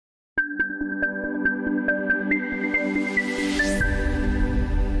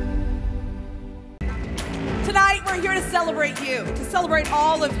celebrate you, to celebrate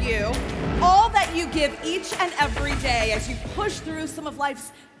all of you, all that you give each and every day as you push through some of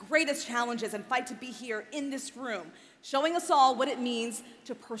life's greatest challenges and fight to be here in this room, showing us all what it means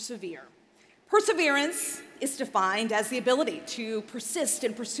to persevere. Perseverance is defined as the ability to persist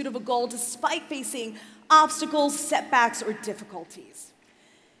in pursuit of a goal despite facing obstacles, setbacks, or difficulties.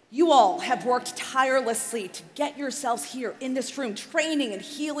 You all have worked tirelessly to get yourselves here in this room, training and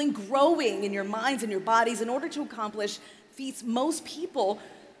healing, growing in your minds and your bodies in order to accomplish feats most people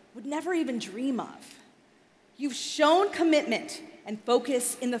would never even dream of. You've shown commitment and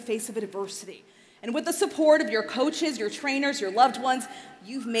focus in the face of adversity. And with the support of your coaches, your trainers, your loved ones,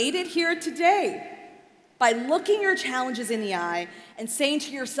 you've made it here today by looking your challenges in the eye and saying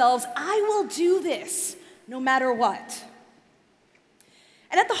to yourselves, I will do this no matter what.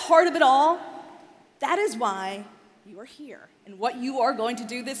 And at the heart of it all, that is why you are here and what you are going to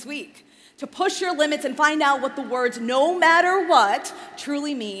do this week, to push your limits and find out what the words no matter what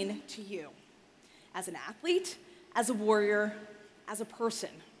truly mean to you, as an athlete, as a warrior, as a person.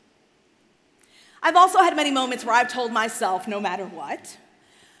 I've also had many moments where I've told myself, no matter what.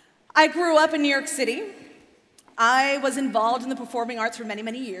 I grew up in New York City. I was involved in the performing arts for many,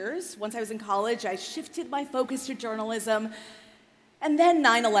 many years. Once I was in college, I shifted my focus to journalism, and then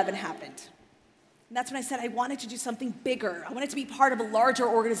 9/11 happened. And that's when I said I wanted to do something bigger. I wanted to be part of a larger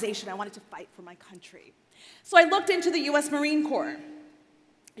organization. I wanted to fight for my country. So I looked into the US Marine Corps.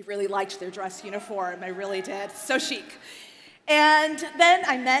 I really liked their dress uniform. I really did. So chic. And then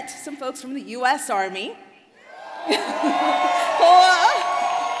I met some folks from the US Army.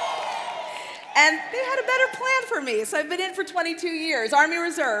 And they had a better plan for me, so I've been in for 22 years, Army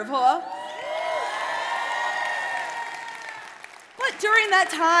Reserve, huh? But during that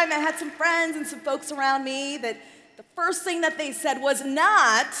time, I had some friends and some folks around me that the first thing that they said was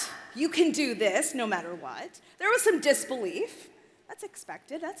not, you can do this no matter what. There was some disbelief. That's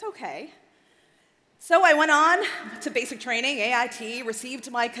expected, that's okay. So I went on to basic training, AIT,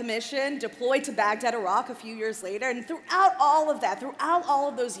 received my commission, deployed to Baghdad, Iraq a few years later, and throughout all of that, throughout all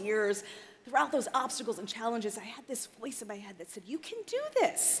of those years, throughout those obstacles and challenges, I had this voice in my head that said, you can do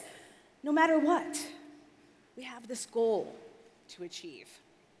this, no matter what. We have this goal to achieve.